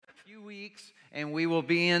weeks, and we will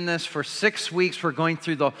be in this for 6 weeks. We're going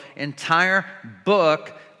through the entire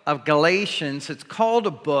book of Galatians. It's called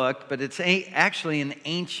a book, but it's actually an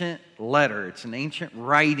ancient letter. It's an ancient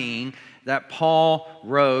writing that Paul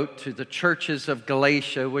wrote to the churches of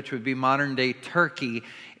Galatia, which would be modern-day Turkey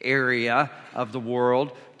area of the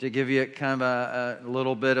world, to give you kind of a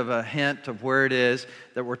little bit of a hint of where it is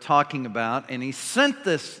that we're talking about. And he sent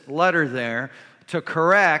this letter there to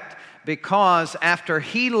correct, because after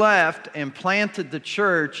he left and planted the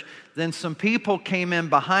church, then some people came in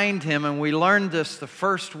behind him, and we learned this the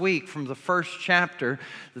first week from the first chapter,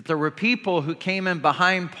 that there were people who came in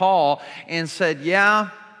behind Paul and said, yeah,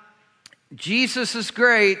 Jesus is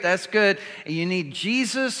great, that's good, and you need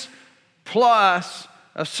Jesus plus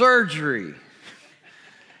a surgery,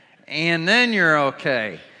 and then you're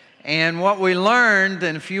okay. And what we learned,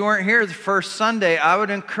 and if you weren't here the first Sunday, I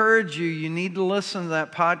would encourage you need to listen to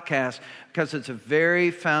that podcast, because it's a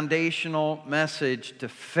very foundational message to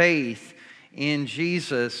faith in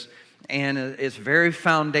Jesus, and it's very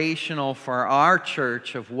foundational for our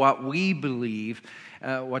church of what we believe,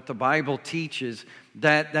 what the Bible teaches,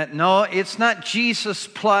 that no, it's not Jesus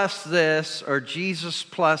plus this or Jesus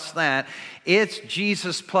plus that, it's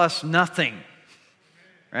Jesus plus nothing,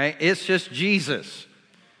 right? It's just Jesus.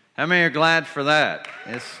 How many are glad for that?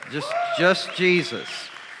 It's just Jesus,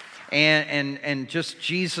 and just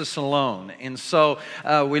Jesus alone. And so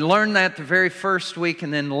we learned that the very first week,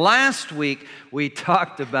 and then last week we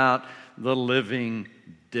talked about the living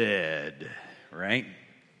dead, right?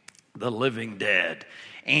 The living dead.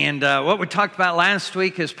 And what we talked about last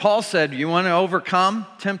week is Paul said, you want to overcome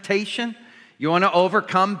temptation? You want to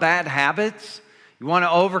overcome bad habits? You want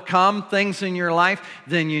to overcome things in your life?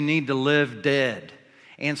 Then you need to live dead.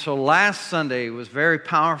 And so last Sunday was a very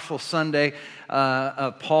powerful Sunday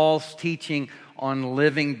of Paul's teaching on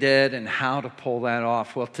living dead and how to pull that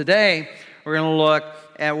off. Well, today we're going to look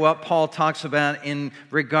at what Paul talks about in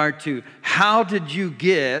regard to how did you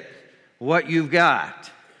get what you've got.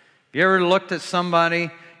 Have you ever looked at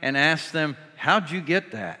somebody and asked them, how'd you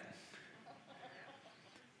get that?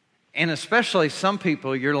 And especially some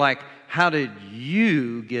people, you're like, how did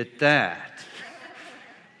you get that?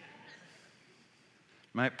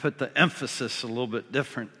 Might put the emphasis a little bit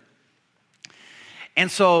different.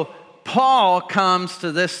 And so Paul comes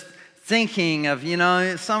to this thinking of,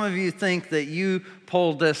 some of you think that you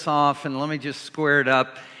pulled this off, and let me just square it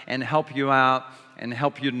up and help you out and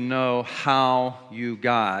help you to know how you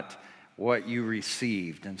got what you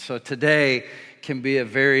received. And so today can be a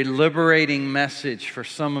very liberating message for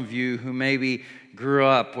some of you who maybe grew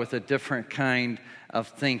up with a different kind of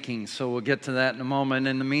thinking. So we'll get to that in a moment.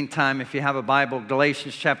 In the meantime, if you have a Bible,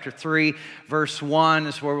 Galatians chapter 3, verse 1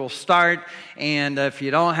 is where we'll start. And if you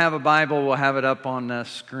don't have a Bible, we'll have it up on the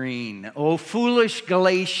screen. O foolish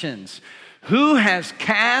Galatians, who has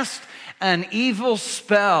cast an evil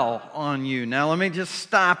spell on you? Now let me just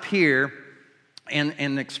stop here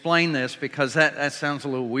and explain this, because that sounds a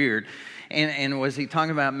little weird. And was he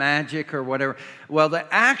talking about magic or whatever? Well, the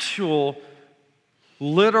actual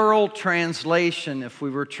literal translation, if we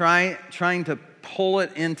were trying to pull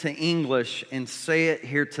it into English and say it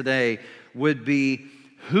here today, would be,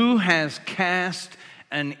 who has cast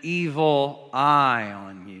an evil eye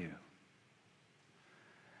on you?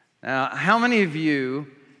 Now, how many of you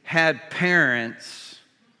had parents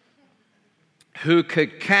who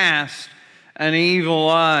could cast an evil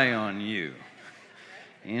eye on you?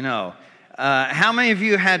 How many of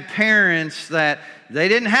you had parents that they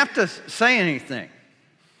didn't have to say anything?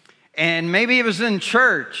 And maybe it was in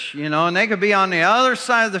church, and they could be on the other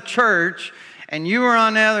side of the church, and you were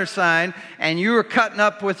on the other side, and you were cutting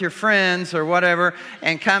up with your friends or whatever,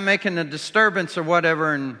 and kind of making a disturbance or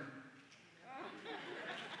whatever, and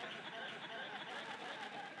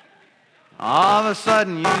all of a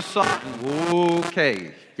sudden you saw,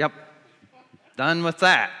 okay, yep, done with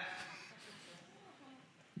that.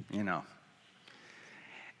 You know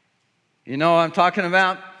what I'm talking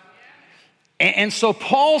about? And so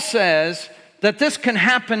Paul says that this can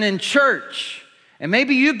happen in church. And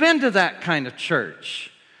maybe you've been to that kind of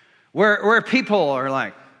church where people are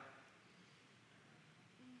like,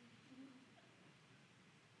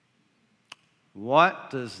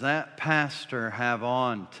 what does that pastor have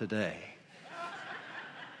on today?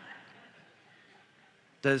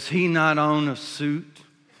 Does he not own a suit?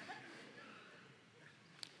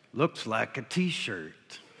 Looks like a t-shirt.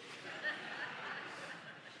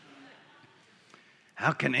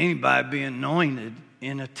 How can anybody be anointed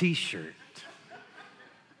in a t-shirt?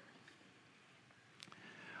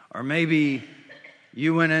 Or maybe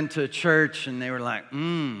you went into a church and they were like,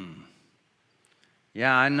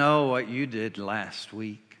 yeah, I know what you did last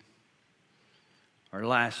week. or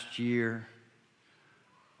last year?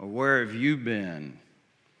 Or where have you been?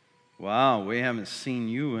 Wow, we haven't seen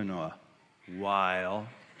you in a while.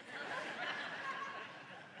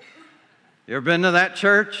 You ever been to that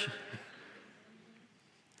church?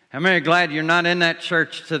 How many are glad you're not in that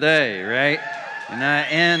church today, right? You're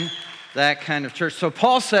not in that kind of church. So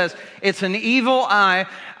Paul says it's an evil eye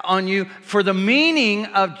on you, for the meaning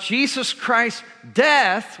of Jesus Christ's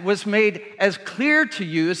death was made as clear to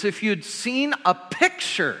you as if you'd seen a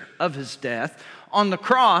picture of his death on the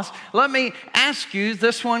cross. Let me ask you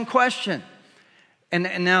this one question.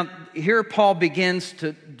 And now here Paul begins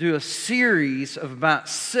to do a series of about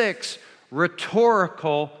 6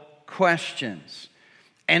 rhetorical questions.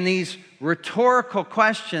 And these rhetorical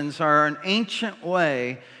questions are an ancient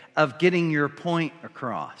way of getting your point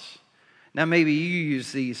across. Now, maybe you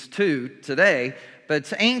use these too today, but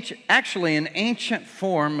it's actually an ancient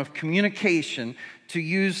form of communication to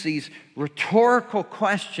use these rhetorical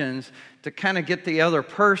questions to kind of get the other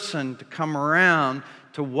person to come around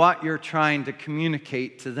to what you're trying to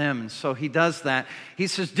communicate to them. And so he does that. He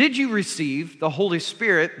says, did you receive the Holy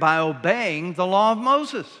Spirit by obeying the law of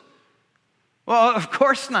Moses? Well, of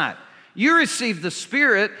course not. You received the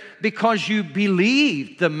Spirit because you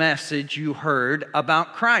believed the message you heard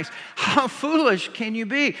about Christ. How foolish can you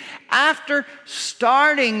be? After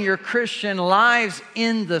starting your Christian lives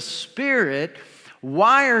in the Spirit,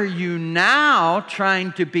 why are you now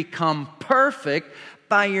trying to become perfect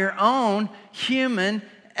by your own human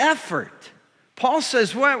effort? Paul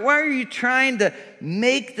says, why are you trying to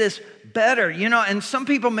make this better? You know, and some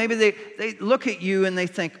people, maybe they look at you and they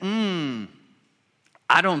think,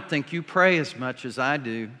 I don't think you pray as much as I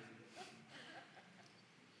do.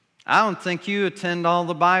 I don't think you attend all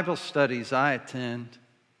the Bible studies I attend.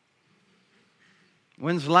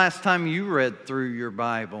 When's the last time you read through your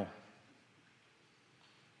Bible?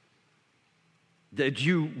 Did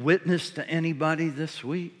you witness to anybody this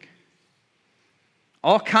week?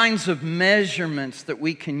 All kinds of measurements that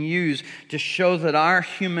we can use to show that our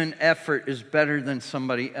human effort is better than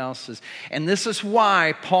somebody else's. And this is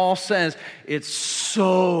why Paul says it's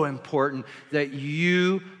so important that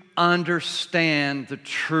you understand the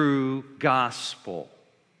true gospel.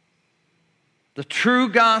 The true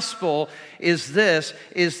gospel is this,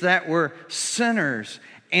 is that we're sinners.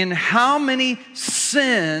 And how many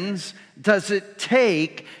sins does it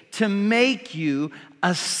take to make you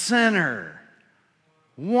a sinner?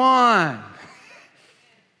 1.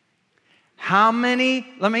 How many,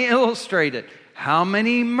 let me illustrate it. How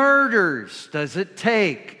many murders does it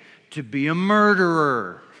take to be a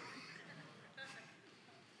murderer?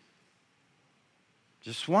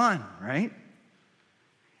 Just 1, right?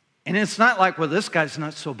 And it's not like, well, this guy's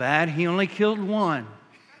not so bad. He only killed 1.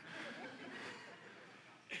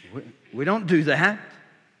 We don't do that.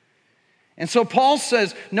 And so Paul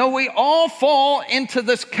says, no, we all fall into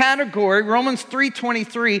this category. Romans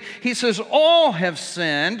 3:23, he says, all have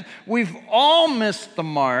sinned. We've all missed the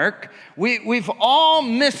mark. We've all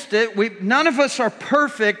missed it. None of us are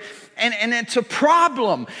perfect. And it's a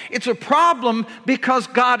problem. It's a problem because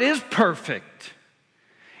God is perfect.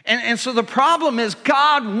 And so the problem is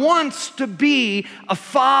God wants to be a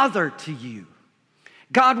father to you.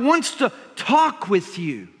 God wants to talk with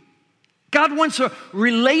you. God wants a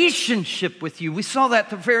relationship with you. We saw that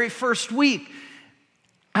the very first week.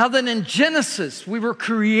 How that in Genesis, we were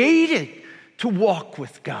created to walk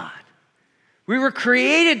with God. We were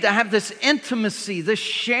created to have this intimacy, this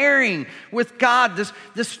sharing with God,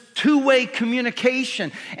 this two-way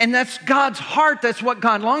communication. And that's God's heart. That's what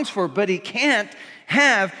God longs for. But He can't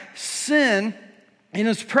have sin in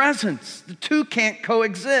His presence. The two can't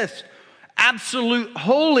coexist. Absolute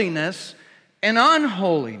holiness and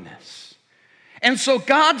unholiness. And so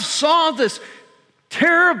God saw this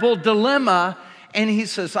terrible dilemma, and He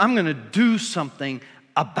says, I'm going to do something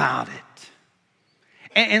about it.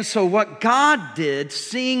 And so what God did,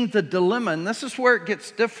 seeing the dilemma, and this is where it gets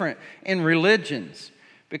different in religions,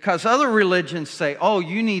 because other religions say, oh,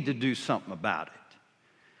 you need to do something about it.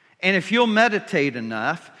 And if you'll meditate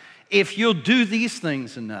enough, if you'll do these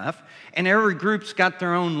things enough, and every group's got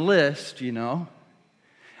their own list, you know,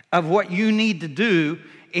 of what you need to do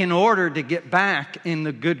in order to get back in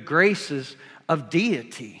the good graces of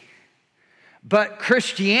deity. But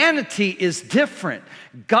Christianity is different.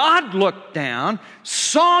 God looked down,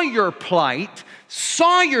 saw your plight,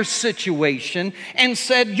 saw your situation, and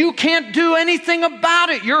said, you can't do anything about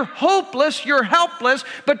it. You're hopeless, you're helpless,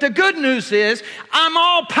 but the good news is, I'm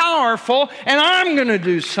all powerful, and I'm going to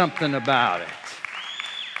do something about it.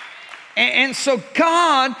 And so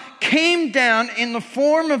God came down in the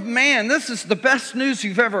form of man. This is the best news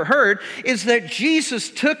you've ever heard, is that Jesus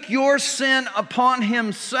took your sin upon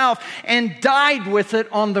himself and died with it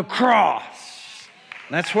on the cross.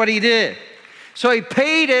 That's what he did. So he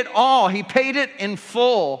paid it all. He paid it in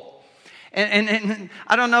full. And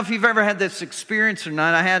I don't know if you've ever had this experience or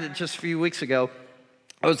not. I had it just a few weeks ago.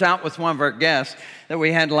 I was out with one of our guests that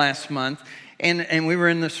we had last month. And we were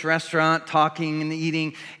in this restaurant talking and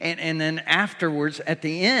eating. And then afterwards, at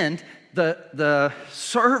the end, the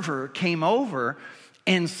server came over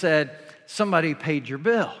and said, somebody paid your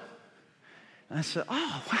bill. And I said,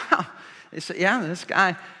 oh, wow. They said, yeah, this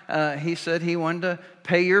guy, he said he wanted to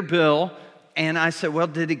pay your bill. And I said, well,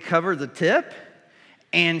 did he cover the tip?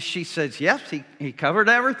 And she says, yes, he covered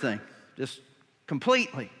everything, just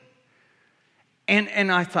completely.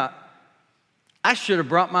 And I thought, I should have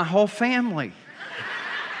brought my whole family.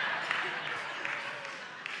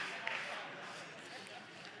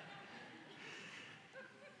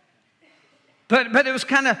 But it was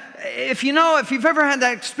kind of, if you've ever had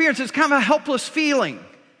that experience, it's kind of a helpless feeling.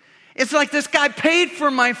 It's like this guy paid for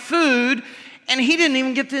my food and he didn't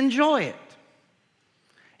even get to enjoy it.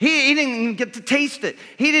 He didn't even get to taste it.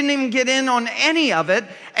 He didn't even get in on any of it.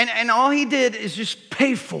 And all he did is just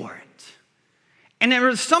pay for it. And there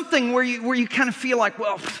was something where you kind of feel like,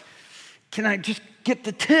 well, can I just get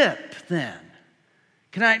the tip then?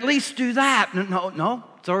 Can I at least do that? No,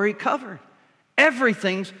 it's already covered.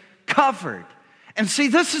 Everything's covered. And see,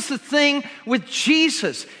 this is the thing with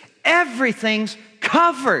Jesus. Everything's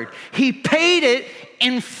covered. He paid it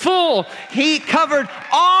in full. He covered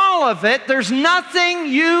all of it. There's nothing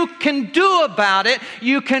you can do about it.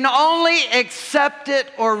 You can only accept it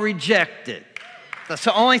or reject it. That's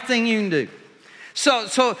the only thing you can do.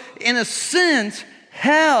 So in a sense,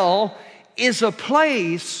 hell is a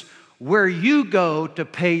place where you go to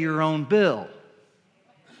pay your own bill.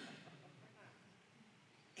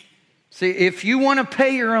 See, if you want to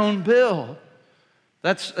pay your own bill,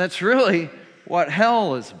 that's really what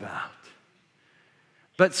hell is about.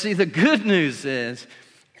 But see, the good news is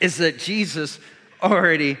that Jesus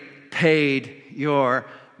already paid your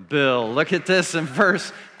bill. Look at this in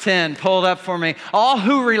verse 10. Pull it up for me. All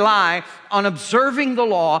who rely on observing the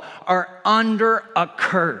law are under a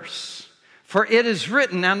curse. For it is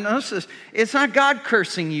written, now notice this, it's not God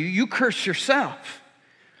cursing you, you curse yourself.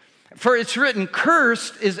 For it's written,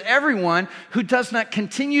 cursed is everyone who does not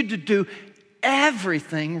continue to do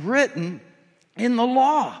everything written in the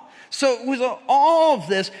law. So with all of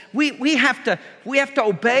this, we have to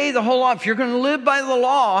obey the whole law. If you're going to live by the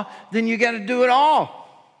law, then you got to do it all.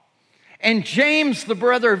 And James, the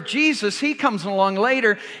brother of Jesus, he comes along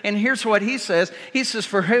later, and here's what he says. He says,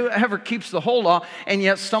 for whoever keeps the whole law and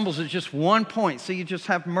yet stumbles at just one point. So you just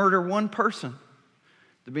have to murder one person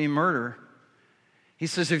to be a murderer. He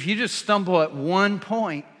says, if you just stumble at one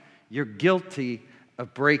point, you're guilty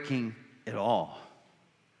of breaking it all.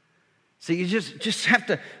 So you just have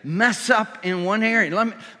to mess up in one area.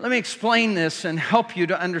 Let me explain this and help you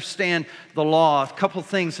to understand the law. A couple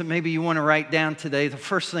things that maybe you want to write down today. The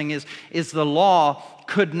first thing is the law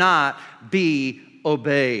could not be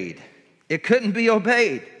obeyed. It couldn't be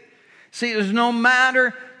obeyed. See, there's no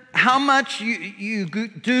matter how much you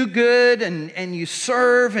do good and you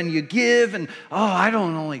serve and you give and, I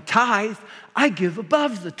don't only tithe, I give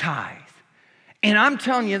above the tithe. And I'm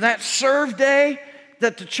telling you, that serve day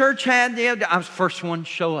that the church had the other day, I was the first one to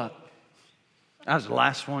show up. I was the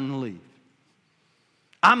last one to leave.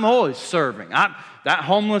 I'm always serving. That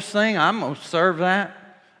homeless thing, I'm going to serve that.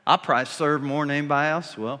 I'll probably serve more than anybody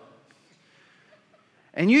else will.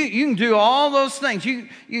 And you can do all those things. You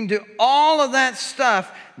can do all of that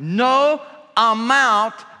stuff. No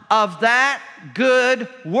amount of that good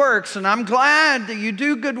works. And I'm glad that you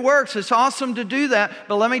do good works. It's awesome to do that.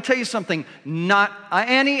 But let me tell you something. Not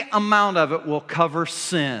any amount of it will cover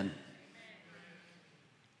sin.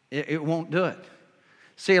 It won't do it.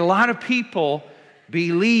 See, a lot of people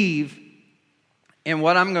believe in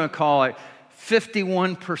what I'm going to call a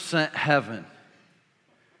 51% heaven.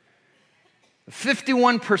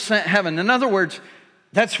 51% heaven. In other words,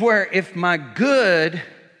 that's where if my good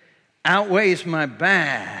outweighs my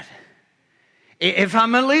bad, if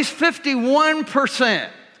I'm at least 51%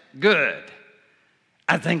 good,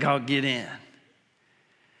 I think I'll get in.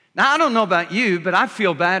 Now, I don't know about you, but I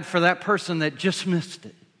feel bad for that person that just missed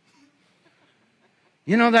it.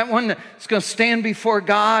 You know, that one that's going to stand before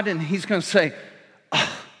God and he's going to say,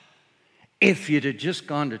 if you'd have just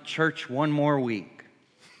gone to church one more week.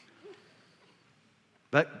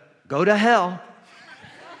 But go to hell.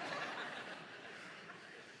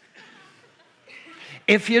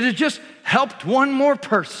 If you'd have just helped one more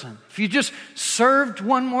person, if you just served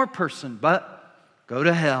one more person, but go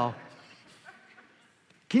to hell.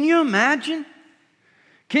 Can you imagine?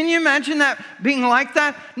 Can you imagine that being like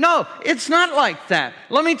that? No, it's not like that.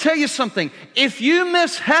 Let me tell you something. If you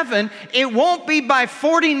miss heaven, it won't be by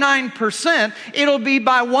 49%, it'll be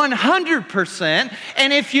by 100%.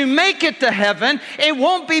 And if you make it to heaven, it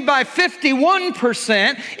won't be by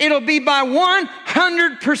 51%, it'll be by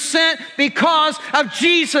 100% because of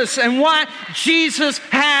Jesus and what Jesus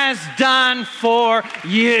has done for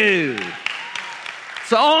you.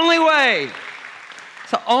 It's the only way.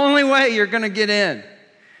 It's the only way you're going to get in.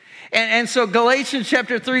 And so Galatians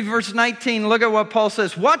chapter 3, verse 19, look at what Paul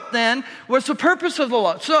says. What then was the purpose of the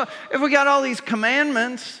law? So if we got all these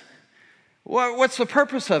commandments, what's the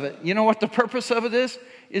purpose of it? You know what the purpose of it is?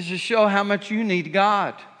 Is to show how much you need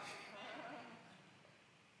God.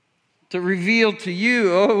 To reveal to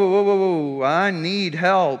you, I need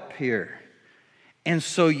help here. And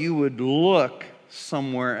so you would look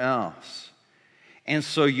somewhere else. And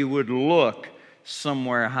so you would look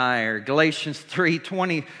somewhere higher. Galatians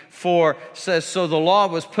 3:24 says, so the law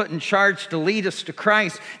was put in charge to lead us to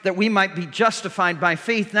Christ, that we might be justified by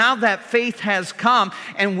faith. Now that faith has come,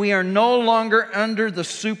 and we are no longer under the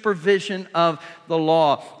supervision of the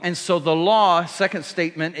law. And so the law, second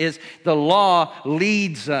statement is, the law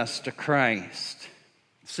leads us to Christ.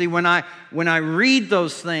 See, when I read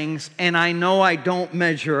those things and I know I don't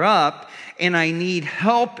measure up and I need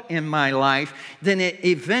help in my life, then it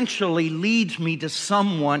eventually leads me to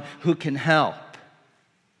someone who can help.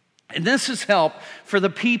 And this is help for the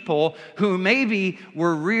people who maybe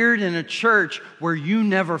were reared in a church where you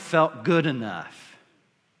never felt good enough.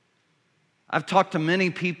 I've talked to many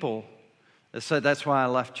people that said that's why I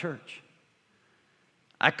left church.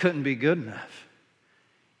 I couldn't be good enough.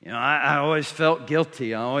 You know, I always felt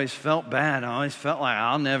guilty. I always felt bad. I always felt like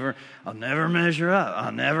I'll never measure up.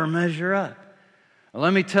 I'll never measure up. Well,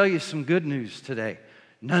 let me tell you some good news today.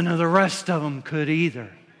 None of the rest of them could either.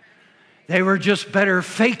 They were just better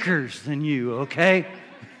fakers than you, okay?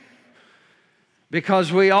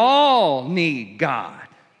 Because we all need God.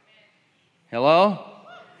 Hello?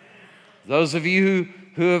 Those of you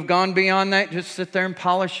who have gone beyond that, just sit there and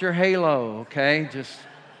polish your halo, okay?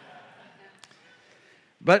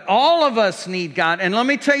 But all of us need God. And let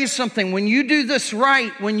me tell you something. When you do this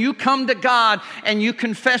right, when you come to God and you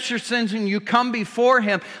confess your sins and you come before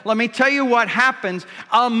Him, let me tell you what happens.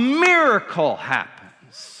 A miracle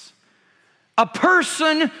happens. A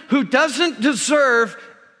person who doesn't deserve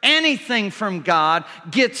anything from God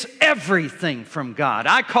gets everything from God.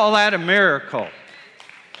 I call that a miracle.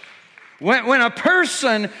 When a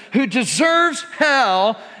person who deserves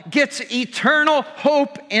hell gets eternal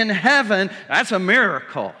hope in heaven, that's a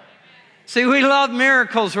miracle. See, we love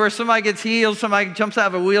miracles where somebody gets healed, somebody jumps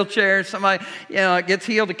out of a wheelchair, somebody gets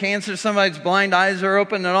healed of cancer, somebody's blind eyes are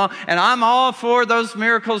open and all. And I'm all for those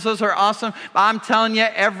miracles. Those are awesome. But I'm telling you,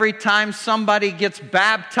 every time somebody gets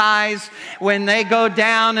baptized, when they go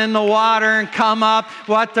down in the water and come up,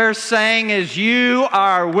 what they're saying is, you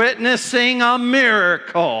are witnessing a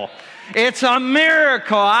miracle. It's a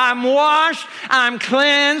miracle. I'm washed, I'm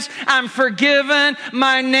cleansed, I'm forgiven,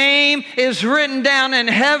 my name is written down in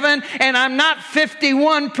heaven, and I'm not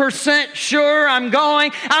 51% sure I'm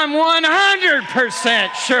going, I'm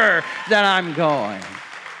 100% sure that I'm going.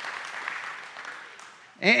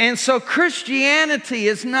 And so Christianity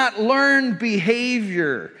is not learned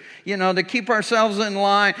behavior, to keep ourselves in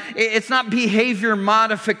line. It's not behavior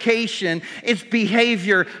modification, it's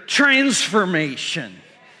behavior transformation.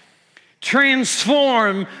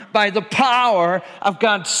 Transformed by the power of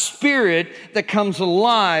God's Spirit that comes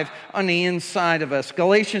alive on the inside of us.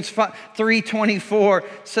 Galatians 3:24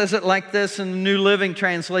 says it like this in the New Living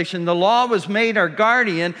Translation. The law was made our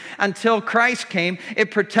guardian until Christ came.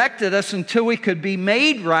 It protected us until we could be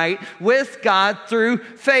made right with God through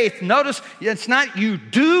faith. Notice, it's not you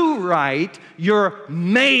do right, you're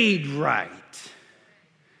made right.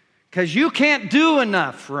 Because you can't do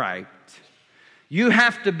enough right. You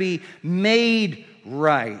have to be made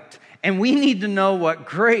right. And we need to know what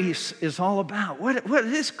grace is all about. What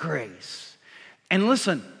is grace? And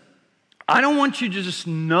listen, I don't want you to just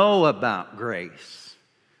know about grace.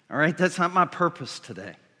 All right? That's not my purpose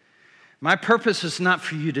today. My purpose is not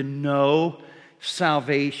for you to know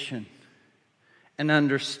salvation and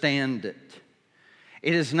understand it.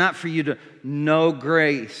 It is not for you to know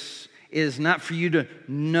grace. It is not for you to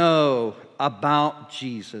know about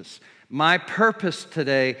Jesus. My purpose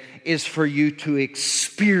today is for you to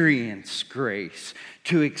experience grace,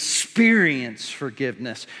 to experience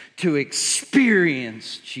forgiveness, to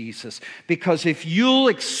experience Jesus. Because if you'll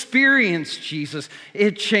experience Jesus,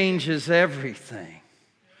 it changes everything.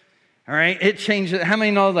 All right? It changes. How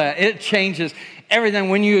many know that? It changes everything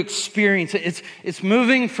when you experience it. It's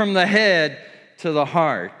moving from the head to the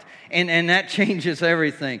heart. And that changes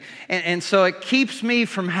everything. And so it keeps me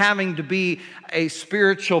from having to be a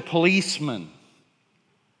spiritual policeman.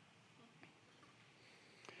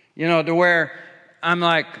 You know, to where I'm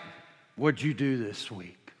like, what'd you do this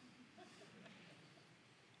week?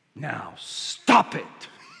 Now, stop it.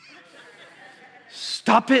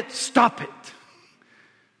 Stop it, stop it.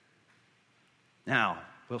 Now,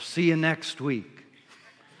 we'll see you next week.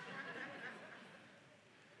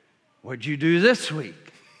 What'd you do this week?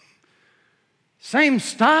 Same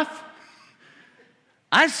stuff.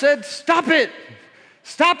 I said, stop it.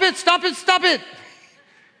 Stop it, stop it, stop it.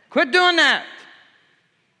 Quit doing that.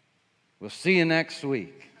 We'll see you next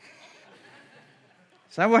week.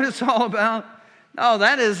 Is that what it's all about? No,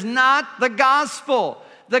 that is not the gospel.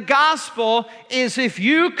 The gospel is if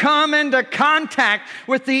you come into contact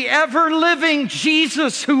with the ever-living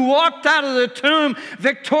Jesus who walked out of the tomb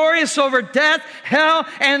victorious over death, hell,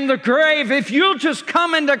 and the grave, if you'll just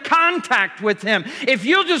come into contact with Him, if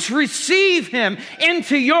you'll just receive Him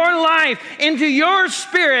into your life, into your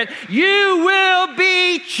spirit, you will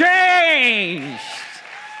be changed.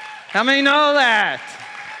 How many know that?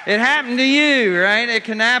 It happened to you, right? It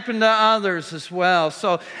can happen to others as well.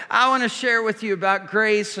 So I want to share with you about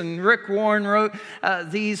grace. And Rick Warren wrote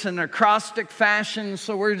these in acrostic fashion.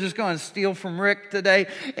 So we're just going to steal from Rick today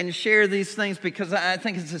and share these things because I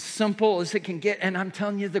think it's as simple as it can get. And I'm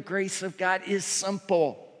telling you, the grace of God is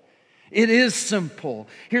simple. It is simple.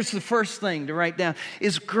 Here's the first thing to write down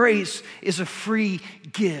is grace is a free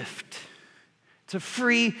gift. It's a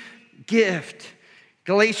free gift.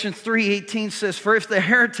 Galatians 3:18 says, for if the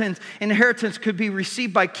inheritance could be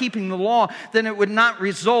received by keeping the law, then it would not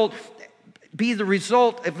be the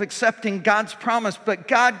result of accepting God's promise. But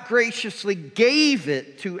God graciously gave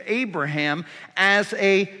it to Abraham as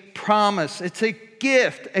a promise. It's a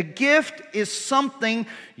gift. A gift is something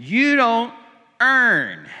you don't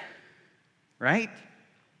earn, right?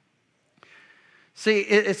 See,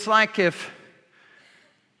 it's like if,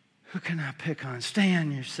 who can I pick on?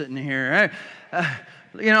 Stan, you're sitting here.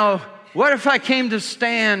 What if I came to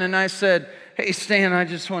Stan and I said, hey, Stan, I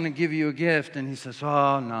just want to give you a gift. And he says,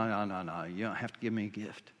 oh, no, you don't have to give me a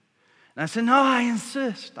gift. And I said, no, I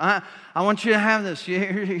insist. I want you to have this.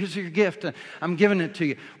 Here's your gift. I'm giving it to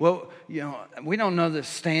you. Well, we don't know that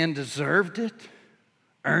Stan deserved it,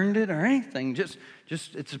 earned it, or anything. Just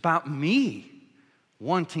it's about me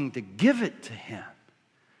wanting to give it to him.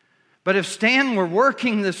 But if Stan were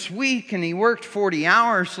working this week and he worked 40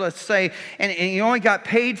 hours, let's say, and he only got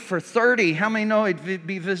paid for 30, how many know he'd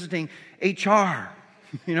be visiting HR,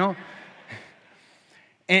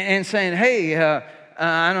 and saying, hey,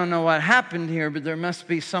 I don't know what happened here, but there must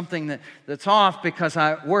be something that's off because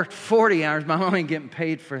I worked 40 hours, but I'm only getting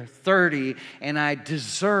paid for 30, and I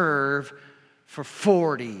deserve for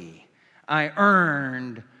 40. I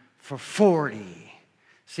earned for 40.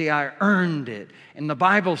 See, I earned it. And the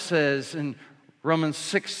Bible says in Romans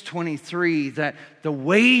 6:23 that the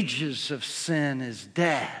wages of sin is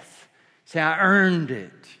death. See, I earned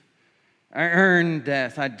it. I earned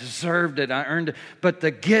death. I deserved it. I earned it. But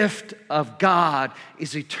the gift of God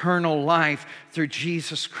is eternal life through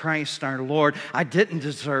Jesus Christ our Lord. I didn't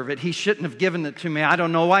deserve it. He shouldn't have given it to me. I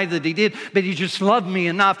don't know why that He did, but He just loved me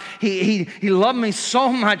enough. He loved me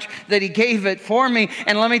so much that He gave it for me.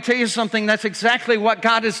 And let me tell you something. That's exactly what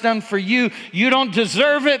God has done for you. You don't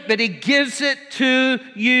deserve it, but He gives it to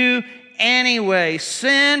you anyway.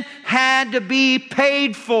 Sin had to be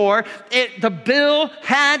paid for. The bill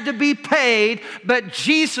had to be paid, but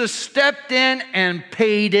Jesus stepped in and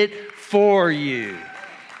paid it for you.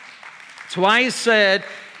 That's why He said,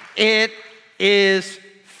 it is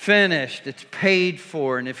finished. It's paid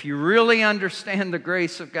for. And if you really understand the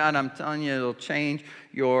grace of God, I'm telling you, it'll change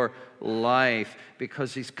your life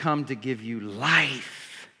because He's come to give you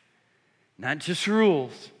life, not just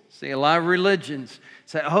rules. See, a lot of religions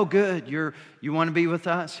say, oh, good, you want to be with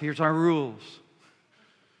us? Here's our rules.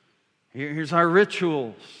 Here's our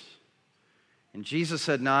rituals. And Jesus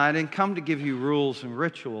said, no, I didn't come to give you rules and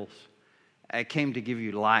rituals. I came to give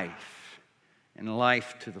you life, and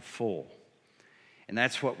life to the full. And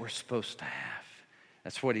that's what we're supposed to have.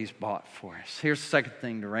 That's what He's bought for us. Here's the second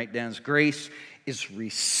thing to write down is grace is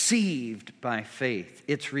received by faith.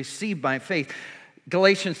 It's received by faith.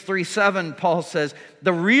 Galatians 3:7, Paul says,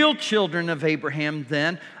 the real children of Abraham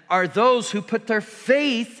then are those who put their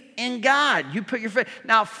faith in God. You put your faith.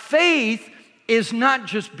 Now, faith is not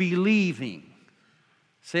just believing.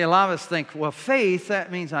 See, a lot of us think, well, faith,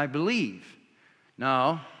 that means I believe.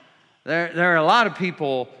 No, there are a lot of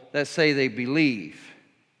people that say they believe.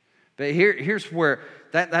 But here's where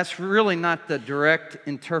that's really not the direct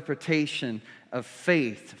interpretation of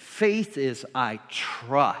faith. Faith is I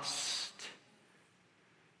trust.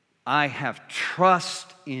 I have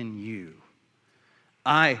trust in you.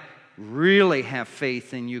 I really have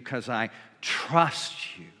faith in you because I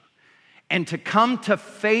trust you. And to come to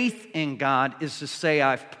faith in God is to say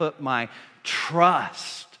I've put my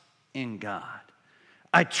trust in God.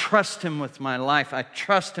 I trust Him with my life. I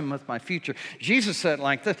trust Him with my future. Jesus said it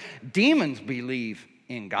like this, demons believe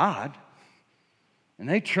in God and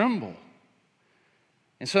they tremble.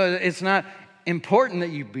 And so it's not important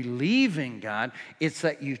that you believe in God, it's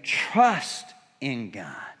that you trust in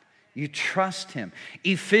God. You trust Him.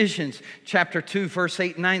 Ephesians chapter 2, verse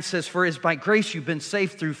 8 and 9 says, for it is by grace you've been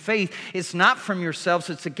saved through faith. It's not from yourselves,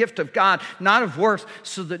 it's a gift of God, not of works,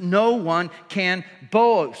 so that no one can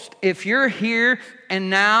boast. If you're here and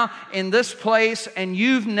now in this place and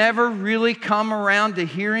you've never really come around to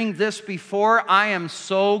hearing this before, I am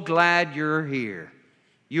so glad you're here.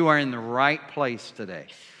 You are in the right place today.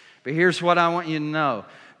 But here's what I want you to know.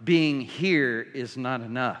 Being here is not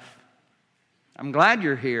enough. I'm glad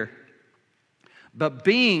you're here, but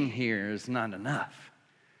being here is not enough.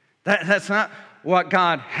 That's not what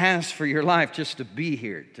God has for your life, just to be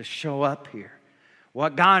here, to show up here.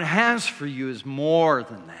 What God has for you is more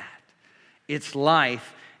than that. It's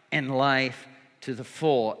life and life to the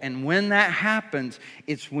full. And when that happens,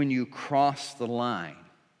 it's when you cross the line.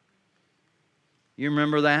 You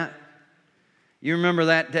remember that? You remember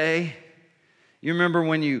that day? You remember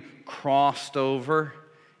when you crossed over?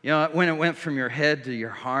 You know, when it went from your head to your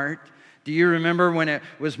heart? Do you remember when it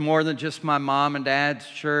was more than just my mom and dad's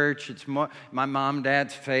church? It's more my mom and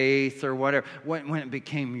dad's faith or whatever. When it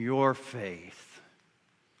became your faith.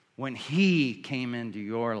 When He came into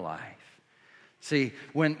your life. See,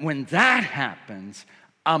 when that happens,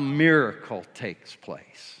 a miracle takes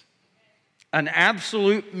place. An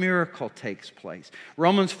absolute miracle takes place.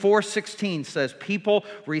 Romans 4:16 says people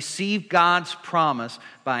receive God's promise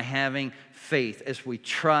by having faith as we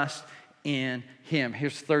trust in Him.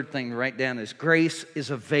 Here's the third thing to write down is grace is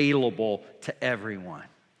available to everyone.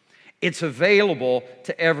 It's available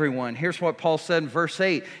to everyone. Here's what Paul said in verse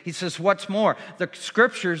 8. He says, what's more, the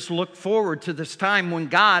Scriptures look forward to this time when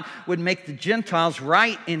God would make the Gentiles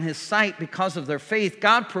right in His sight because of their faith.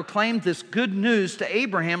 God proclaimed this good news to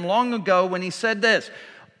Abraham long ago when He said this,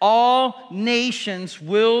 all nations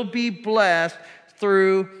will be blessed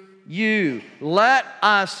through you. Let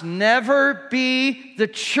us never be the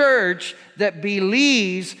church that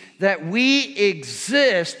believes that we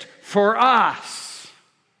exist for us.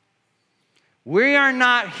 We are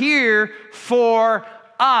not here for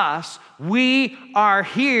us. We are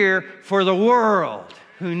here for the world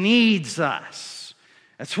who needs us.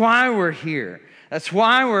 That's why we're here. That's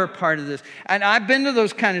why we're a part of this. And I've been to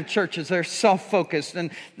those kind of churches. They're self-focused.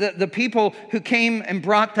 And the people who came and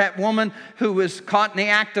brought that woman who was caught in the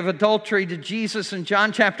act of adultery to Jesus in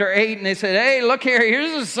John chapter 8. And they said, hey, look here.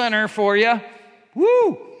 Here's a sinner for you.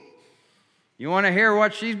 Woo! You want to hear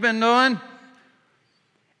what she's been doing?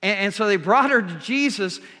 And so they brought her to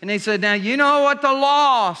Jesus, and they said, now, you know what the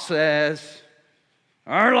law says.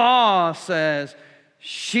 Our law says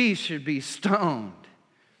she should be stoned.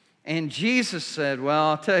 And Jesus said, well,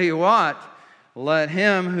 I'll tell you what. Let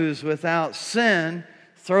him who's without sin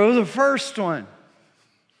throw the first one.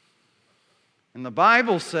 And the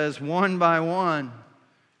Bible says, one by one,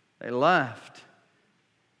 they left.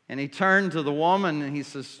 And he turned to the woman, and he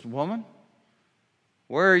says, woman,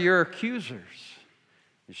 where are your accusers?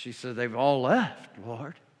 And she said, they've all left,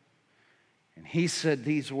 Lord. And he said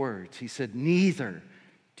these words. He said, neither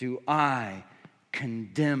do I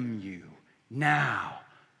condemn you. Now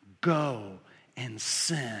go and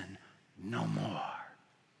sin no more.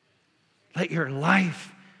 Let your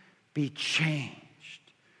life be changed.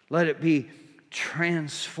 Let it be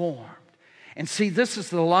transformed. And see, this is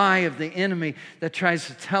the lie of the enemy that tries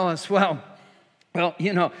to tell us, well,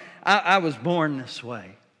 you know, I was born this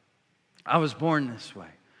way. I was born this way.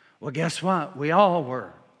 Well, guess what? We all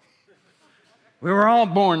were. We were all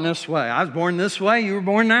born this way. I was born this way. You were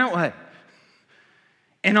born that way.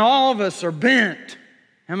 And all of us are bent.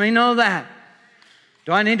 How many know that?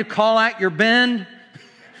 Do I need to call out your bend?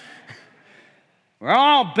 We're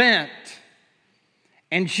all bent.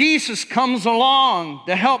 And Jesus comes along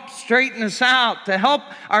to help straighten us out, to help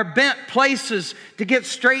our bent places to get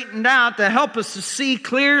straightened out, to help us to see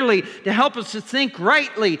clearly, to help us to think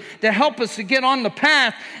rightly, to help us to get on the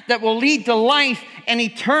path that will lead to life and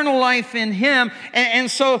eternal life in Him.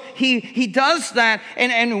 And so He does that,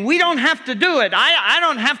 and we don't have to do it. I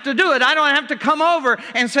don't have to do it. I don't have to come over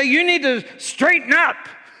and say, you need to straighten up.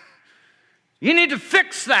 You need to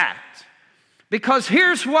fix that. Because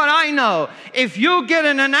here's what I know. If you get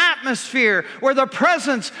in an atmosphere where the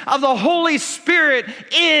presence of the Holy Spirit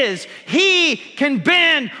is, He can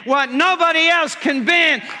bend what nobody else can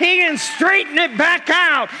bend. He can straighten it back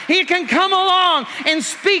out. He can come along and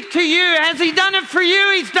speak to you. Has He done it for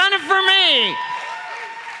you? He's done it for me.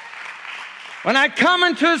 When I come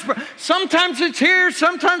into His, sometimes it's here,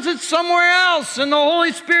 sometimes it's somewhere else, and the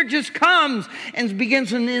Holy Spirit just comes and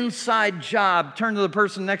begins an inside job. Turn to the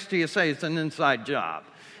person next to you and say, it's an inside job.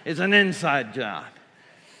 It's an inside job.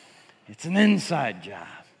 It's an inside job.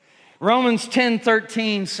 Romans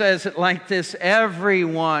 10:13 says it like this: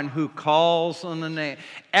 everyone who calls on the name,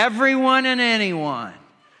 everyone and anyone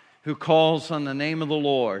who calls on the name of the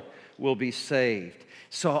Lord will be saved.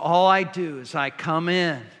 So all I do is I come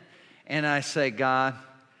in, and I say, God,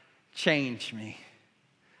 change me.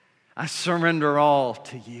 I surrender all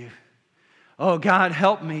to you. Oh, God,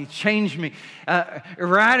 help me, change me.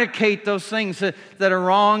 Eradicate those things that are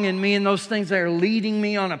wrong in me and those things that are leading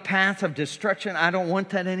me on a path of destruction. I don't want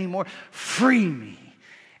that anymore. Free me.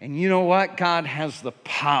 And you know what? God has the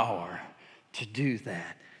power to do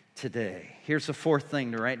that today. Here's the fourth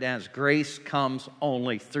thing to write down: is grace comes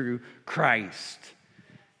only through Christ.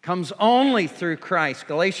 Comes only through Christ.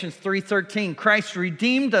 Galatians 3:13, Christ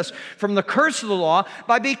redeemed us from the curse of the law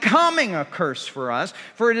by becoming a curse for us.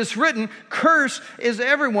 For it is written, curse is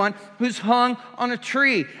everyone who's hung on a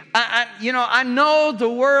tree. I know the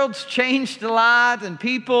world's changed a lot, and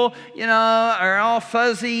people, are all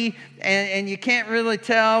fuzzy, and you can't really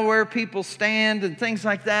tell where people stand and things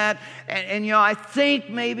like that. And I think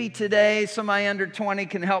maybe today somebody under 20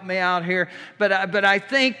 can help me out here, but I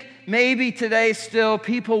think maybe today still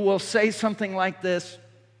people will say something like this: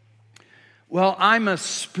 well, I'm a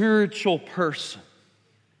spiritual person.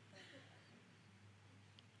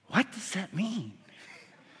 What does that mean?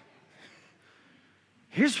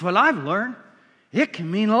 Here's what I've learned. It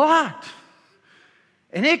can mean a lot.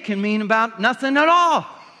 And it can mean about nothing at all.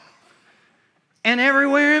 And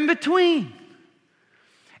everywhere in between.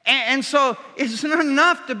 And so it's not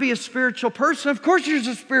enough to be a spiritual person. Of course you're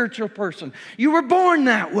a spiritual person. You were born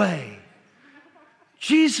that way.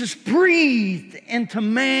 Jesus breathed into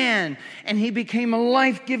man, and He became a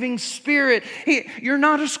life-giving spirit. You're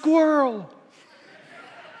not a squirrel.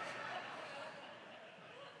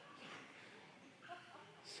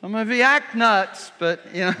 Some of you act nuts, but,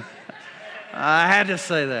 I had to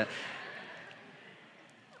say that.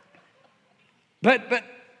 But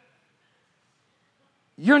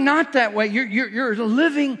you're not that way. You're a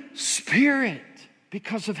living spirit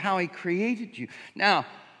because of how He created you. Now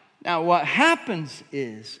what happens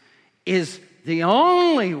is the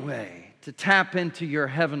only way to tap into your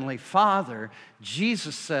Heavenly Father.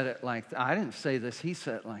 Jesus said it like that. I didn't say this. He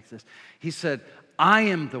said it like this. He said, I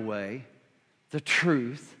am the way, the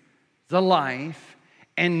truth, the life,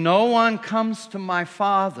 and no one comes to my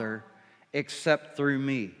Father except through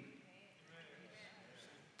me.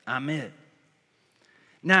 I'm it.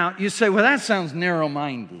 Now, you say, well, that sounds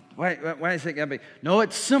narrow-minded. Why is it got to be? No,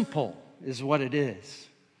 it's simple is what it is.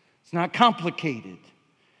 It's not complicated.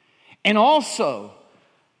 And also,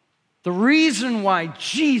 the reason why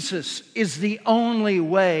Jesus is the only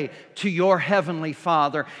way to your Heavenly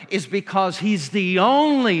Father is because He's the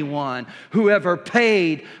only one who ever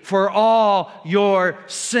paid for all your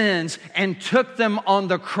sins and took them on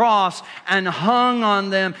the cross and hung on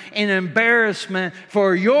them in embarrassment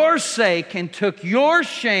for your sake, and took your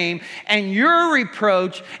shame and your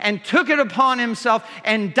reproach and took it upon Himself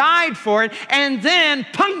and died for it, and then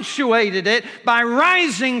punctuated it by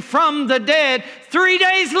rising from the dead 3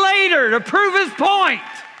 days later to prove His point.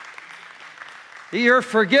 You're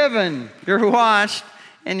forgiven, you're washed,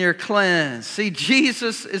 and you're cleansed. See,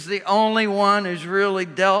 Jesus is the only one who's really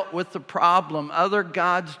dealt with the problem. Other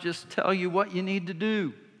gods just tell you what you need to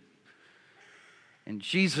do. And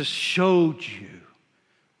Jesus showed you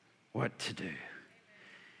what to do.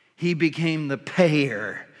 He became the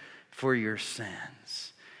payer for your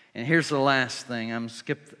sins. And here's the last thing. I'm going to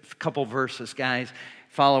skip a couple verses, guys.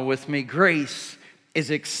 Follow with me. Grace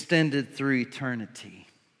is extended through eternity.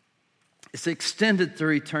 It's extended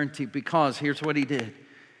through eternity because here's what He did.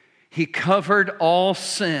 He covered all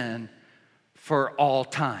sin for all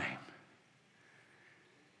time.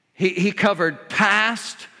 He covered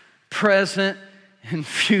past, present, and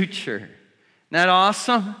future. Isn't that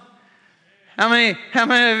awesome? How many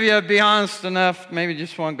of you, be honest enough, maybe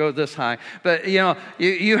just want to go this high, but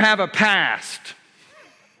you have a past,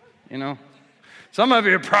 Some of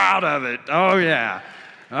you are proud of it. Oh yeah,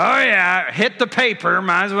 hit the paper,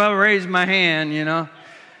 might as well raise my hand,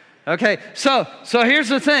 Okay, so here's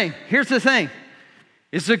the thing.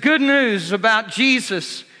 It's the good news about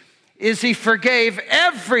Jesus is He forgave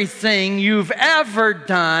everything you've ever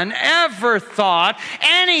done, ever thought,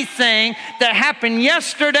 anything that happened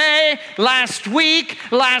yesterday, last week,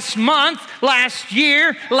 last month, last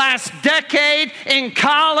year, last decade, in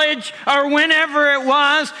college, or whenever it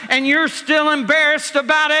was, and you're still embarrassed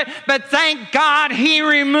about it, but thank God He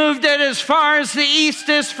removed it as far as the east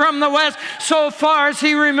is from the west, so far as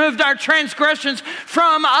He removed our transgressions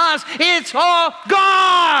from us. It's all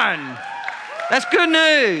gone. That's good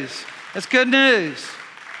news. That's good news.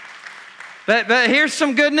 But here's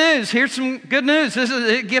some good news.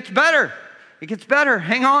 It gets better. It gets better.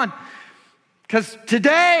 Hang on. Because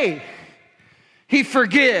today, He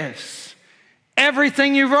forgives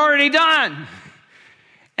everything you've already done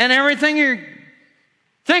and everything you're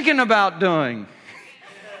thinking about doing.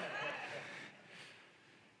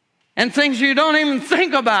 And things you don't even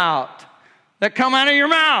think about that come out of your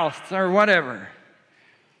mouth or whatever.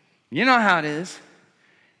 You know how it is.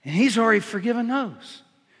 And He's already forgiven those.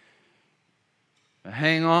 But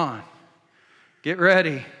hang on. Get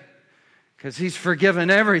ready. Because He's forgiven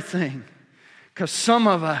everything. Because some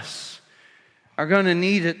of us are going to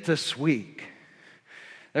need it this week.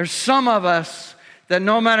 There's some of us that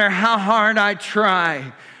no matter how hard I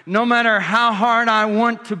try, no matter how hard I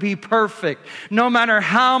want to be perfect, no matter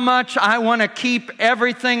how much I want to keep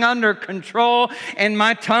everything under control, and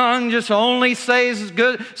my tongue just only says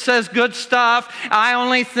good stuff, I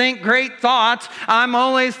only think great thoughts, I'm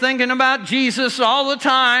always thinking about Jesus all the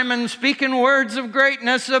time and speaking words of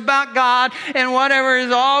greatness about God, and whatever is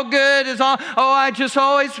all good is all, I just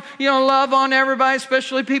always, love on everybody,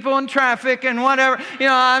 especially people in traffic and whatever,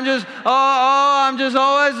 I'm just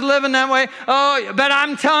always living that way. But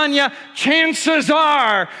I'm telling you, chances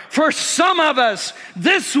are, for some of us,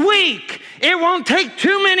 this week, it won't take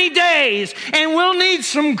too many days, and we'll need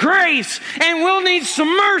some grace, and we'll need some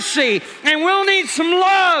mercy, and we'll need some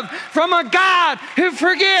love from a God who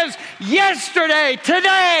forgives yesterday,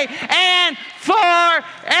 today, and forever.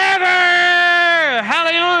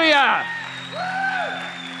 Hallelujah.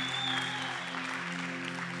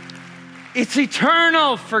 It's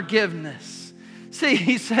eternal forgiveness. See,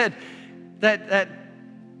 He said that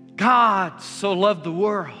God so loved the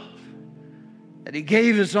world that He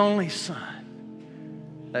gave His only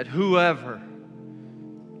Son, that whoever,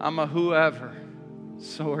 I'm a whoever,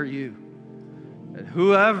 so are you, that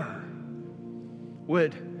whoever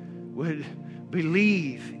would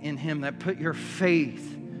believe in Him, that put your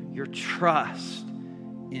faith, your trust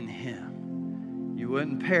in Him, you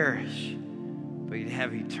wouldn't perish, but you'd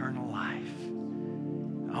have eternal life.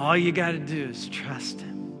 All you got to do is trust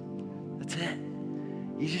Him. That's it.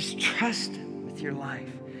 You just trust Him with your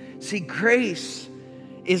life. See, grace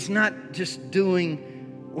is not just doing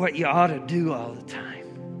what you ought to do all the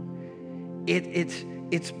time.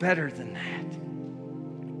 It's better than that.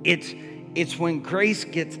 It's when grace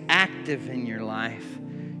gets active in your life,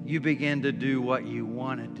 you begin to do what you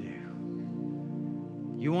want to do.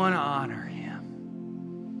 You want to honor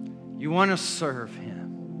Him. You want to serve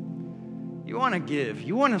Him. You want to give.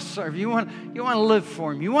 You want to serve. You want to live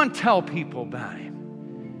for Him. You want to tell people about Him.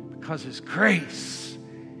 Because His grace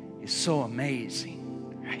is so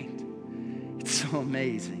amazing, right? It's so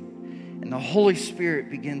amazing. And the Holy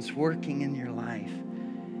Spirit begins working in your life.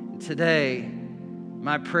 And today,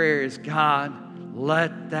 my prayer is, God,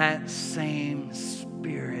 let that same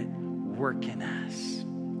Spirit work in us,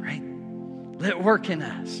 right? Let it work in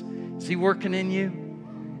us. Is He working in you?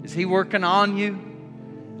 Is He working on you?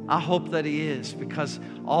 I hope that He is, because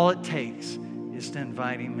all it takes is to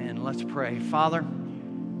invite Him in. Let's pray. Father,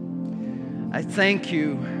 I thank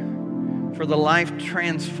You for the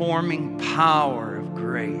life-transforming power of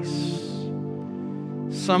grace.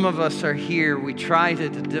 Some of us are here. We tried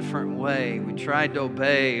it a different way. We tried to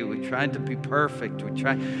obey. We tried to be perfect.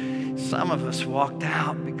 Some of us walked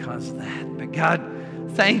out because of that. But God,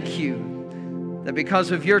 thank You that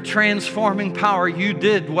because of Your transforming power, You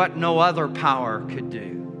did what no other power could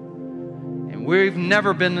do. And we've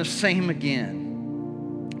never been the same again.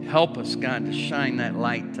 Help us, God, to shine that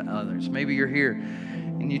light to others. Maybe you're here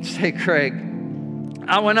and you'd say, Craig,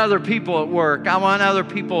 I want other people at work. I want other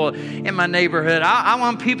people in my neighborhood. I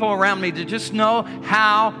want people around me to just know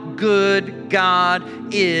how good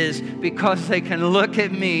God is, because they can look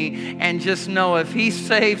at me and just know if He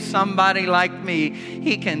saved somebody like me,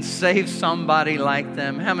 He can save somebody like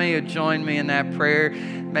them. How many would join me in that prayer?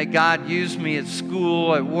 May God use me at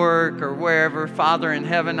school, at work, or wherever. Father in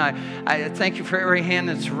heaven, I thank you for every hand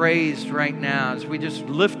that's raised right now as we just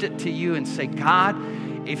lift it to you and say, God,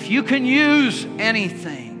 if you can use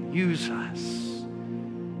anything, use us.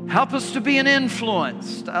 Help us to be an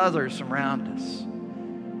influence to others around us.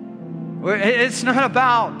 It's not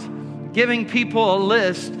about giving people a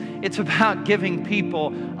list. It's about giving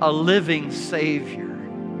people a living Savior.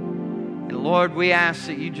 And Lord, we ask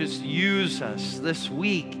that you just use us this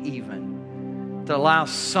week even to allow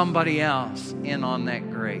somebody else in on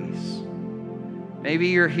that grace. Maybe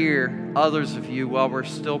you're here, others of you, while we're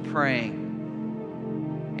still praying.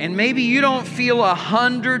 And maybe you don't feel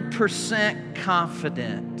 100%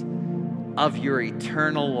 confident of your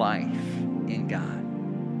eternal life in God.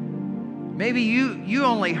 Maybe you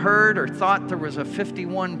only heard or thought there was a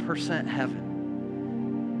 51%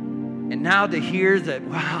 heaven. And now to hear that,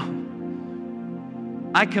 wow,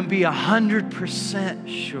 I can be 100%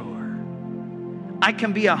 sure. I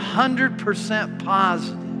can be 100%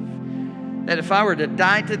 positive that if I were to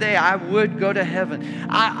die today, I would go to heaven.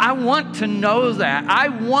 I want to know that. I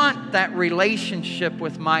want that relationship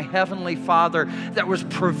with my Heavenly Father that was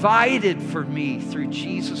provided for me through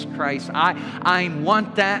Jesus Christ. I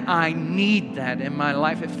want that. I need that in my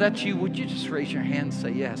life. If that's you, would you just raise your hand and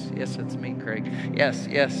say, yes, yes, it's me, Craig. Yes,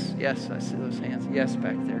 yes, yes, I see those hands. Yes,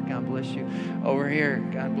 back there. God bless you. Over here,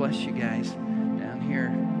 God bless you guys. Down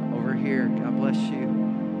here, over here, God bless you.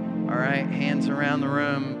 All right, hands around the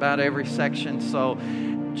room, about every section. So,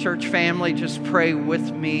 church family, just pray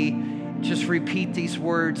with me. Just repeat these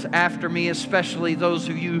words after me, especially those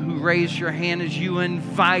of you who raise your hand as you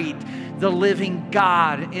invite the living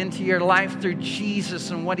God into your life through Jesus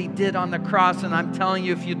and what He did on the cross. And I'm telling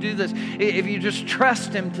you, if you do this, if you just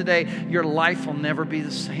trust Him today, your life will never be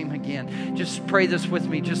the same again. Just pray this with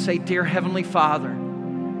me. Just say, Dear Heavenly Father,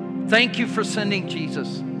 thank you for sending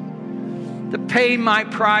Jesus to pay my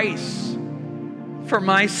price for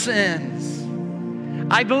my sins.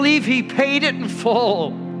 I believe He paid it in full.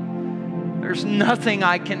 There's nothing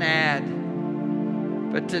I can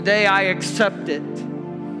add. But today I accept it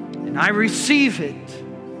and I receive it.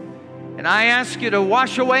 And I ask you to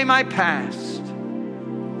wash away my past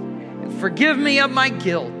and forgive me of my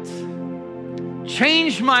guilt.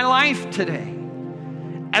 Change my life today.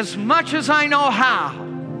 As much as I know how,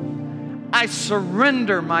 I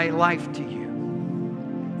surrender my life to you.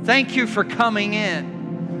 Thank you for coming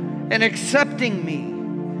in and accepting me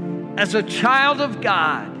as a child of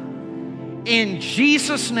God. In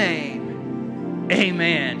Jesus' name,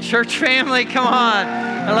 amen. Church family, come on.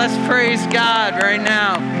 And let's praise God right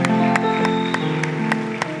now.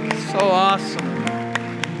 So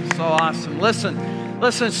awesome. So awesome. Listen,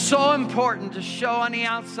 it's so important to show on the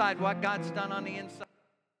outside what God's done on the inside.